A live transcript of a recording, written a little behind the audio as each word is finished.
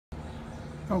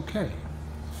Okay,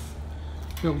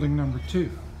 building number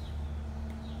 2.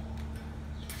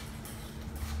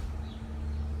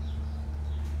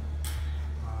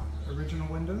 Original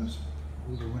windows,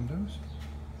 older windows,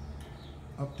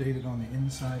 updated on the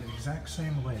inside, exact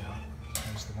same layout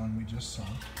as the one we just saw,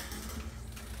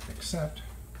 except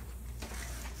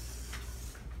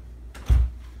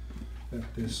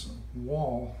that this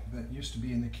wall that used to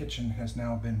be in the kitchen has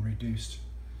now been reduced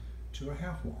to a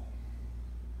half wall.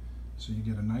 So you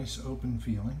get a nice open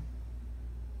feeling.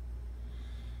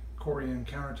 Corian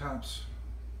countertops,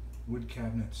 wood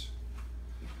cabinets,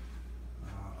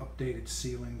 updated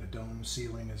ceiling. The dome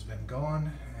ceiling has been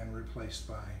gone and replaced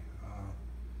by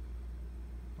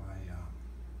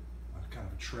kind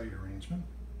of a tray arrangement.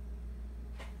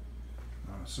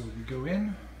 So we go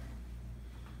in.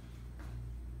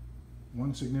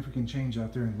 One significant change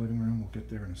out there in the living room, we'll get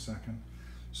there in a second.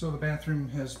 So the bathroom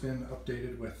has been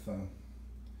updated with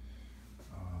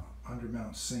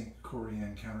undermount sink,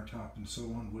 Corian countertop, and so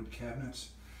on, wood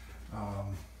cabinets.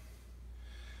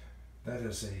 That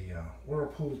is a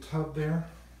whirlpool tub there,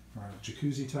 or a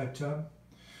jacuzzi type tub.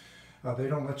 They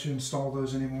don't let you install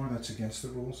those anymore. That's against the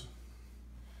rules.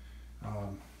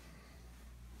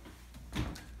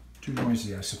 Too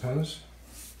noisy, I suppose.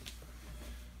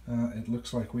 It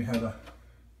looks like we have a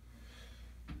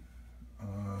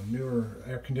newer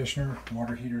air conditioner.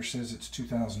 Water heater says it's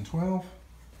 2012.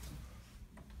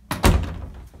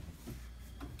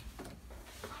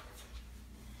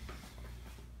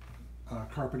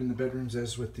 Carpet in the bedrooms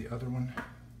as with the other one.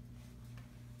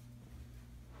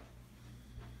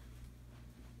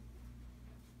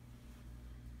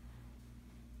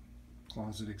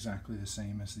 Closet exactly the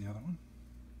same as the other one.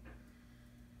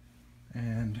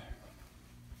 And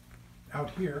out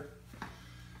here,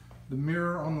 the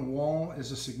mirror on the wall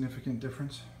is a significant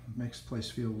difference. It makes the place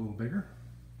feel a little bigger.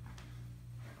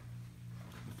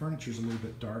 The furniture is a little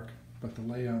bit dark, but the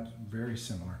layout very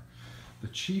similar. The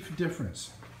chief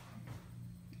difference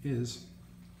is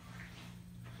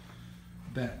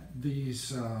that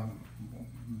these are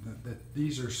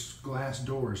glass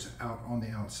doors out on the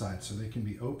outside, so they can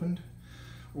be opened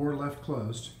or left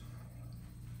closed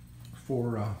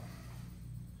for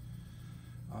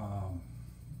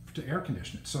to air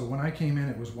condition it. So when I came in,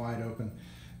 it was wide open.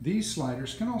 These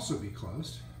sliders can also be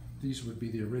closed. These would be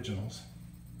the originals,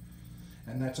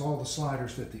 and that's all the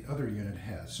sliders that the other unit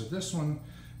has. So this one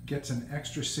gets an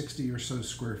extra 60 or so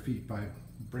square feet by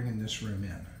bringing this room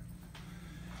in.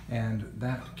 And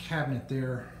that cabinet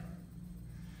there,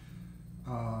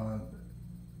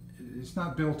 it's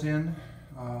not built in,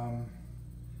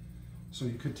 so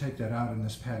you could take that out and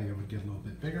this patio would get a little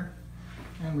bit bigger.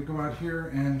 And we go out here,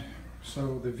 and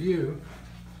so the view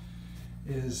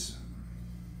is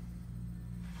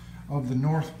of the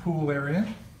north pool area.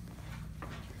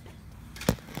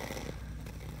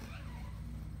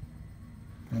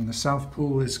 And the south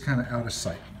pool is kind of out of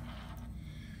sight.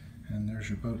 And there's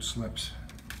your boat slips.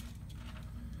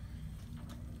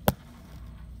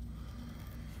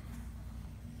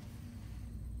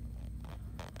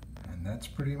 And that's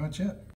pretty much it.